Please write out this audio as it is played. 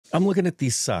I'm looking at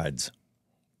these sides.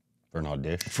 For an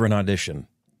audition? For an audition.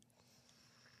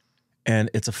 And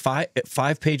it's a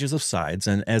five pages of sides,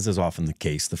 and as is often the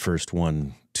case, the first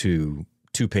one to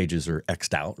 2 pages are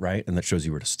X'd out, right? And that shows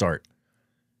you where to start.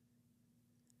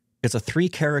 It's a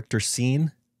 3-character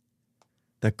scene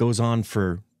that goes on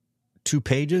for 2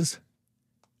 pages.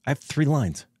 I have 3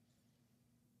 lines.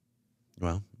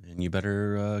 Well, and you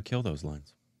better kill those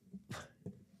lines.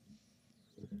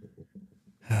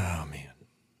 Oh, man.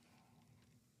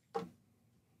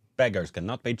 Beggars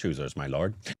cannot be choosers, my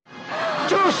lord.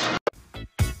 Choose!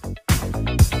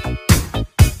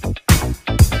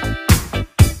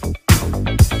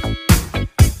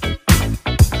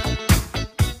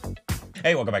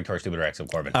 Hey, welcome back to our Stupid Rex. I'm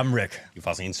Corbin. I'm Rick. You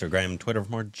follow us on Instagram, Twitter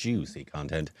for more juicy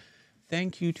content.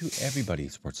 Thank you to everybody who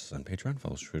supports us on Patreon.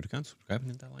 Follow us, account, subscribe, and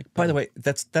hit that like button. By the way,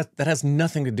 that has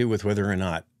nothing to do with whether or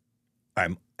not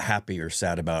I'm happy or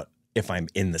sad about if I'm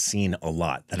in the scene a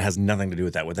lot. That has nothing to do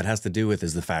with that. What that has to do with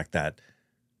is the fact that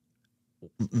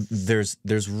there's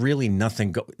really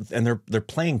nothing and they're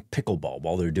playing pickleball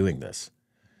while they're doing this.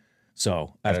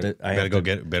 So I have to pick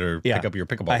up your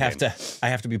pickleball game. I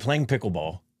have to be playing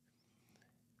pickleball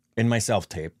in my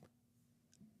self-tape,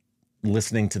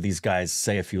 listening to these guys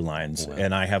say a few lines,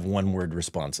 and I have 1-word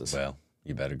responses. Well,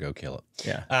 you better go kill it.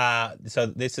 Yeah. So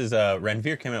this is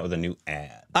Ranveer came out with a new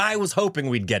ad. I was hoping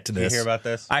we'd get to this. Did you hear about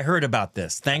this? I heard about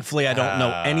this. Thankfully, I don't know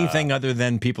anything other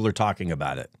than people are talking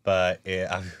about it. But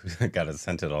I got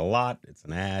sent it a lot. It's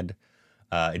an ad.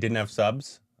 It didn't have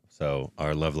subs, so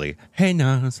our lovely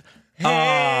HANOZ.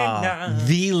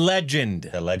 The legend.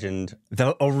 The legend.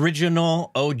 The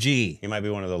original OG. He might be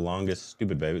one of the longest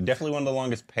stupid baby. Definitely one of the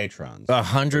longest patrons.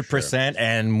 100%,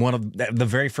 and one of the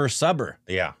very first subber.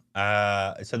 Yeah.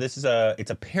 So this is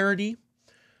it's a parody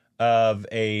of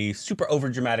a super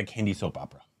overdramatic Hindi soap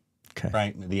opera. Okay.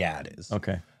 Right? The ad is.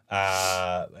 Okay.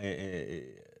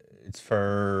 It's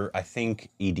for, I think,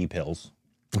 ED pills.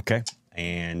 Okay.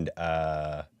 And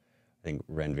I think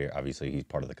Ranveer, obviously, he's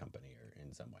part of the company or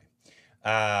in some way.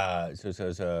 So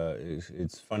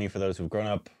it's funny for those who've grown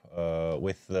up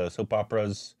with the soap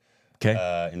operas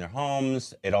in their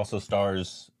homes. It also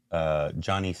stars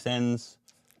Johnny Sins.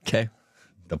 Okay.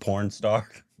 The porn star.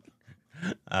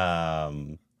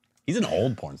 He's an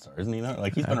old porn star, isn't he?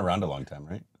 Like, he's been around a long time,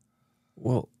 right?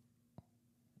 Well,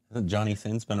 hasn't Johnny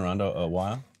Sins been around a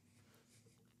while?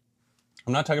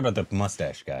 I'm not talking about the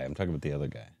mustache guy. I'm talking about the other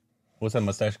guy. What's that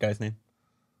mustache guy's name?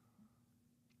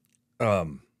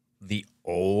 The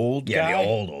old guy? Yeah, the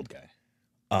old guy.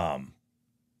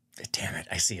 Damn it,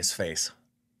 I see his face.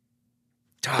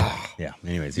 Yeah,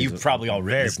 anyways. You've probably all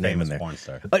written his name in there. Porn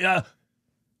star.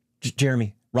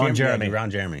 Jeremy. Ron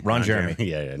Jeremy.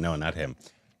 Yeah, no, not him.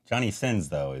 Johnny Sins,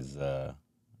 though, is I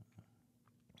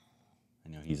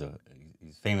know he's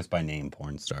famous by name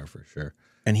porn star for sure.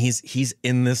 And he's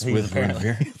in this with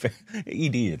Ranveer.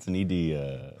 ED, it's an ED.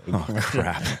 Oh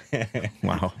crap!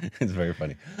 Wow, it's very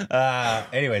funny.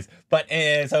 Anyways, but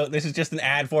so this is just an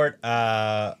ad for it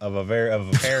of a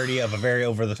parody of a very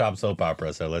over the top soap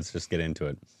opera. So let's just get into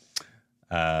it.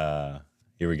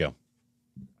 Here we go.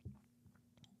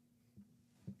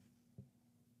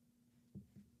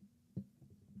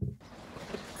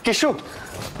 Keshav,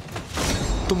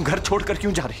 तुम घर छोड़कर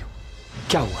क्यों जा रही हो?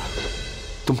 क्या हुआ?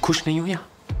 तुम खुश नहीं हो यहाँ?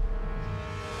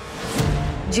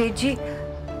 जेठ जी,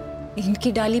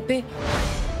 इनकी डाली पे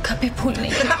कभी फूल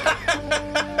नहीं।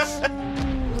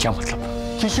 क्या मतलब?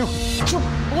 केशव, चुप,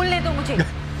 बोलने दो मुझे।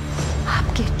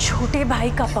 आपके छोटे भाई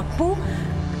का पप्पू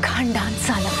खानदान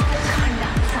साला।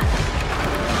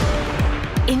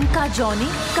 इनका जॉनी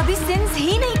कभी सिंस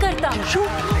ही नहीं करता।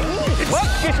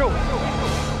 केशव,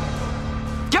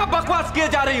 क्या बकवास किए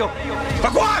जा रही हो?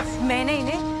 बकवास! मैंने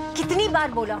इन्हें कितनी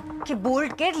बार बोला कि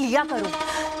बोल्ट केयर लिया करो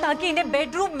ताकि इन्हें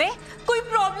बेडरूम में कोई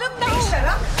प्रॉब्लम ना हो।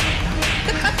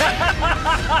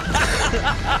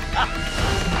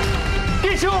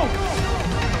 Keshav!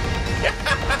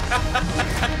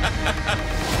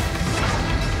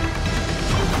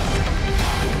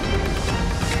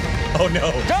 Oh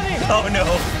no! Johnny! Oh no!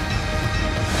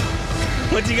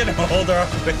 What's he gonna hold her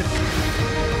up with?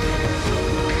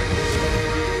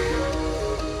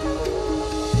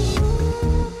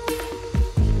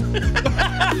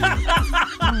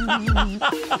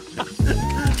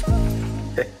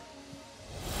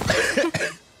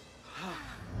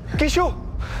 Keshav,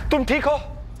 तुम ठीक हो?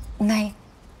 नहीं,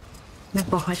 मैं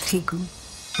बहुत ठीक हूँ।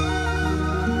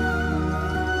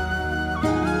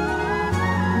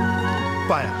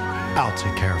 Paya, I'll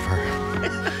take care of her.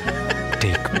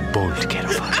 Take bold care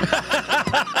of her.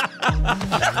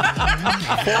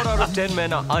 4 out of 10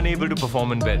 men are unable to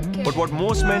perform in bed. But what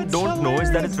most men don't know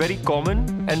is that it's very common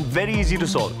and very easy to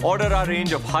solve. Order our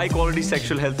range of high-quality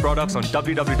sexual health products on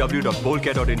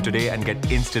www.boldcare.in today and get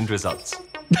instant results.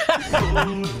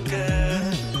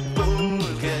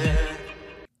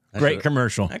 Great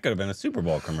commercial. That could have been a Super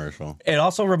Bowl commercial. It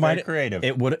also reminded creative.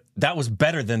 That was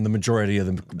better than the majority of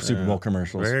the Super Bowl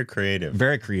commercials. Very creative.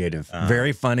 Very creative.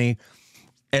 Very funny.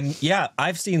 And yeah,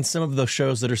 I've seen some of those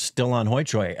shows that are still on Hoi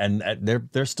Choi, and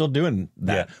they're still doing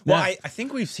that. Yeah. Well, I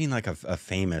think we've seen like a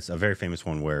very famous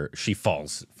one where she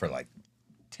falls for like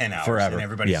 10 hours Forever. and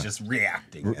everybody's just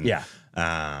reacting.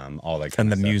 And, all that kind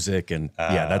And the of stuff. music, and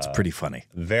yeah, that's pretty funny.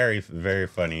 Very, very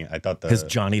funny. I thought His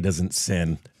Johnny Doesn't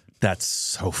Sin. That's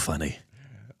so funny.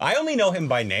 I only know him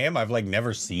by name. I've like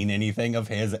never seen anything of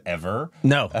his ever.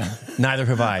 No, neither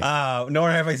have I.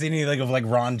 Nor have I seen anything of like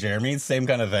Ron Jeremy. Same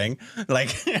kind of thing.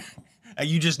 Like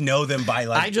you just know them by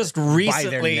like. I just by their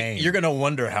recently. name. You're gonna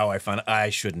wonder how I found.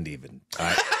 I shouldn't even.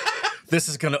 This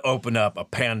is gonna open up a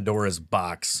Pandora's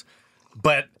box,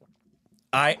 but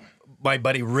my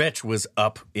buddy Rich was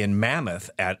up in Mammoth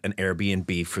at an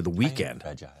Airbnb for the weekend.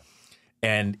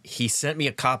 And he sent me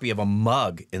a copy of a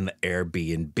mug in the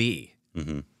Airbnb.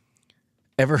 Mm-hmm.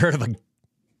 Ever heard of a...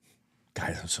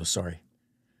 Guys, I'm so sorry.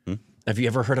 Have you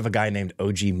ever heard of a guy named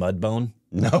OG Mudbone?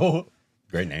 No.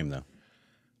 Great name, though.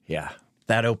 Yeah.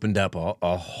 That opened up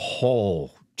a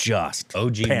whole just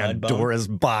OG Pandora's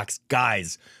box.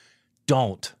 Guys,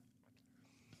 don't.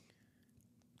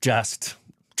 Just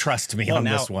trust me on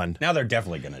this one. Now they're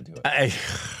definitely going to do it.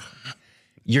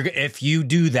 If you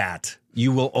do that,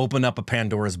 you will open up a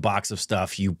Pandora's box of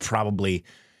stuff. You probably,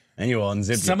 and you will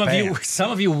unzip some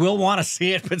of you will want to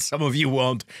see it, but some of you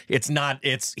won't.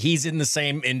 He's in the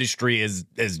same industry as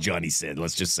Johnny said.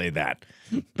 Let's just say that.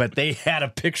 But they had a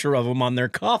picture of him on their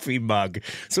coffee mug.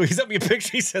 So he sent me a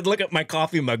picture. He said, "Look at my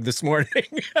coffee mug this morning."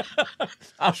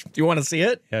 Do you want to see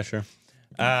it? Yeah, sure.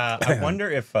 I wonder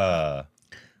if because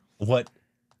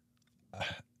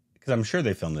I'm sure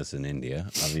they filmed this in India,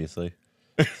 obviously.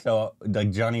 So, like,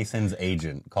 Johnny Sin's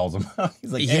agent calls him up.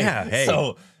 He's like, hey.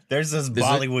 So there's this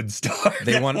Bollywood star.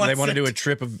 They want to do a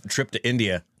trip to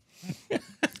India.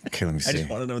 Okay, let me see. I just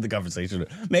want to know the conversation.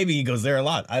 Maybe he goes there a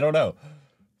lot. I don't know.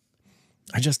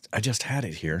 I just had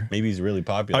it here. Maybe he's really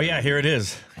popular. Oh yeah, here it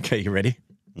is. Okay, you ready?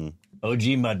 OG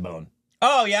Mudbone.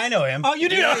 Oh yeah, I know him. Oh, you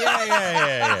do?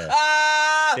 Yeah.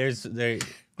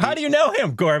 How do you know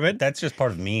him, Corbin? That's just part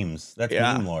of memes. That's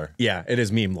meme lore. Yeah, it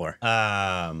is meme lore.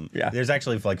 There's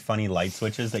actually like funny light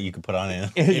switches that you can put on it.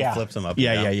 It flips them up.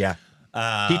 Yeah.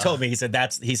 He told me. He said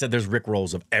there's Rick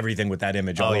rolls of everything with that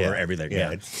image all over everything.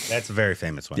 Yeah, that's a very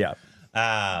famous one. Yeah.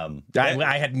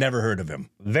 I had never heard of him.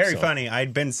 Very funny.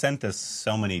 I'd been sent this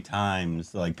so many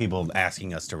times, like people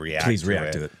asking us to react. Please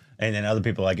react to it. And then other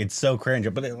people like it's so cringe,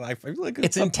 but I feel like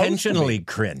it's intentionally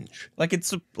cringe. Like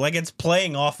it's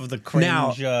playing off of the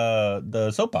cringe,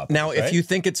 the soap opera. Now, if you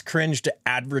think it's cringe to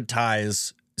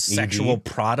advertise sexual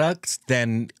products,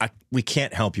 then we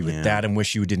can't help you with that, and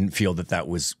wish you didn't feel that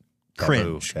was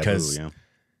cringe, because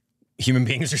human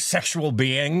beings are sexual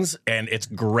beings, and it's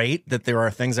great that there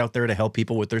are things out there to help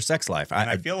people with their sex life.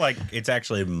 I feel like it's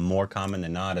actually more common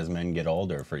than not as men get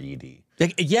older for ED.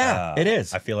 Yeah, it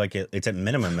is. I feel like it's at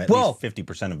minimum at least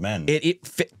 50% of men.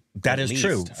 That is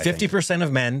true. 50%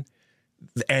 of men,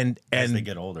 and as they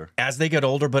get older. As they get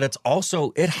older, but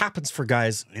it happens for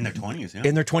guys in their 20s. Yeah.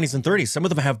 In their 20s and 30s. Some of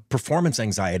them have performance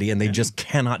anxiety, and they just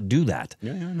cannot do that.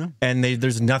 Yeah, no. And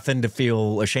there's nothing to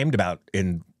feel ashamed about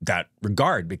in that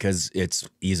regard, because it's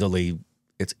easily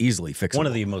fixable. One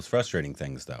of the most frustrating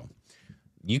things, though,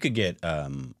 you could get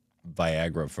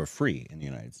Viagra for free in the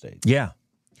United States. Yeah.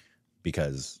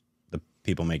 Because the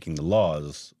people making the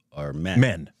laws are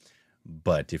men.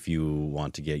 But if you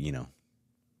want to get,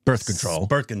 birth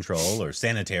control or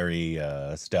sanitary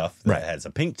stuff that has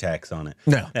a pink tax on it,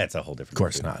 no, that's a whole different. Of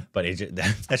course not. But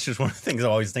that's just one of the things I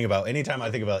always think about. Anytime I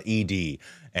think about ED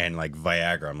and like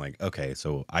Viagra, I'm like, okay,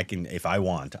 so if I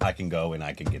want, I can go and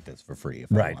I can get this for free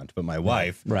if I want. But my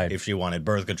wife, if she wanted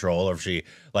birth control, or if she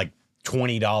like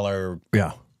 $20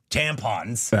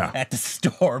 tampons at the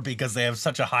store because they have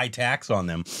such a high tax on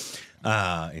them. It's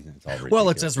all ridiculous. Well,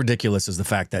 it's as ridiculous as the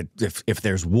fact that if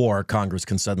there's war, Congress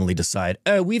can suddenly decide,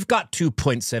 oh, we've got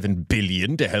 $2.7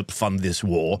 billion to help fund this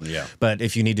war. Yeah. But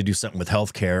if you need to do something with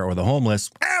healthcare or the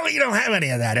homeless, you don't have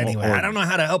any of that anyway. I don't know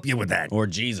how to help you with that. Or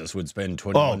Jesus would spend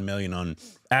 $21 million on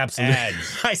absolutely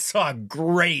ads. I saw a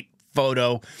great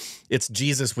photo. It's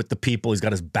Jesus with the people. He's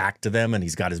got his back to them, and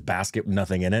he's got his basket with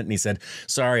nothing in it. And he said,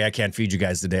 sorry, I can't feed you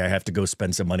guys today. I have to go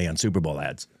spend some money on Super Bowl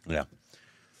ads. Yeah.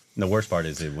 And the worst part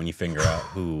is when you figure out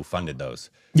who funded those.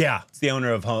 Yeah. It's the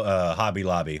owner of Hobby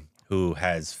Lobby, who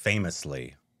has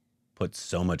famously put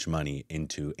so much money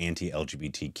into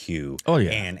anti-LGBTQ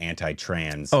and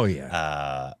anti-trans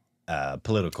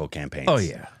political campaigns. Oh,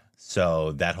 yeah.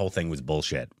 So that whole thing was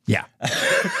bullshit. Yeah.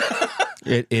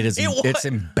 It's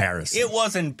embarrassing. It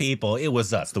wasn't people. It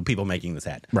was us, the people making this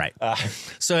ad. Right.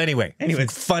 So anyway,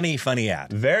 funny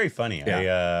ad. Very funny.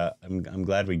 Yeah. I'm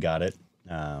glad we got it.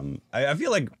 I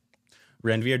feel like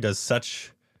Ranveer does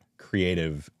such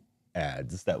creative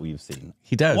ads that we've seen.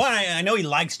 He does. One, I know he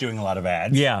likes doing a lot of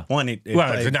ads. Yeah. One, it's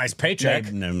a nice paycheck.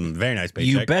 Very nice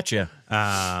paycheck. You betcha.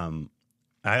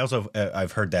 I also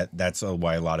I've heard that that's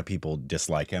why a lot of people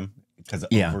dislike him because of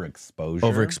overexposure.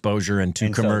 Overexposure and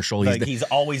too commercial. So, he's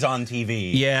always on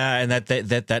TV. Yeah, and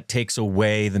that takes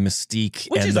away the mystique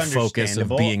and the focus of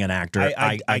being an actor.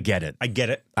 I get it. I get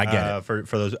it. I get it.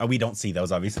 For those, we don't see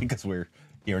those obviously because we're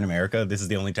here in America. This is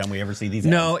the only time we ever see these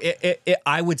ads. No,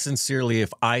 I would sincerely,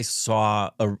 if I saw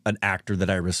an actor that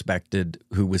I respected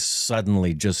who was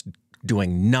suddenly just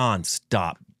doing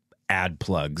nonstop ad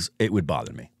plugs, it would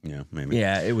bother me. Yeah, maybe.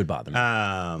 Yeah, it would bother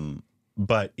me.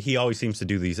 But he always seems to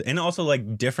do these, and also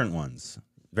like different ones,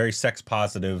 very sex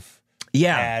positive.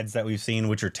 Ads that we've seen,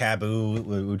 which are taboo,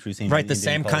 which we've seen. Right, the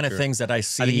same kind of things that I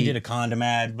see. I think he did a condom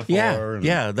ad before.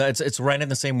 Yeah. It's right in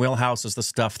the same wheelhouse as the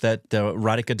stuff that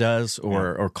Radhika does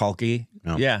or Kalki.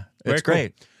 No. Yeah, it's Cool.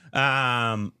 great.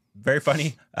 Very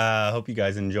funny. Hope you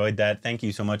guys enjoyed that. Thank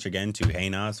you so much again to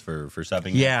HANOZ for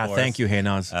subbing. Yeah, thank you,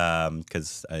 HANOZ.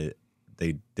 Because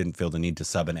they didn't feel the need to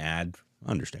sub an ad.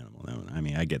 Understandable. I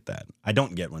mean, I get that. I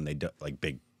don't get when they do, like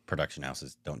big production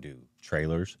houses don't do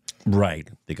trailers. Right.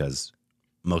 Because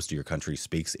most of your country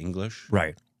speaks English.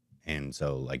 Right. And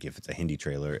so, like, if it's a Hindi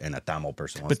trailer and a Tamil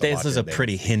person wants but to this watch is it, a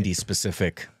pretty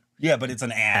Hindi-specific Yeah, but it's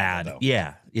an ad. Though.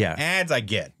 Yeah. Ads I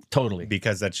get. Totally.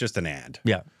 Because that's just an ad.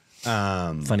 Yeah.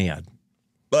 Funny ad.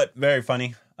 But very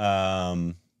funny.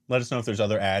 Let us know if there's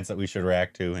other ads that we should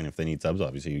react to. And if they need subs,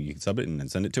 obviously, you can sub it and then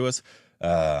send it to us.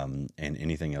 And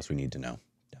anything else we need to know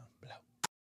down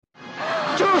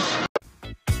below. Juice!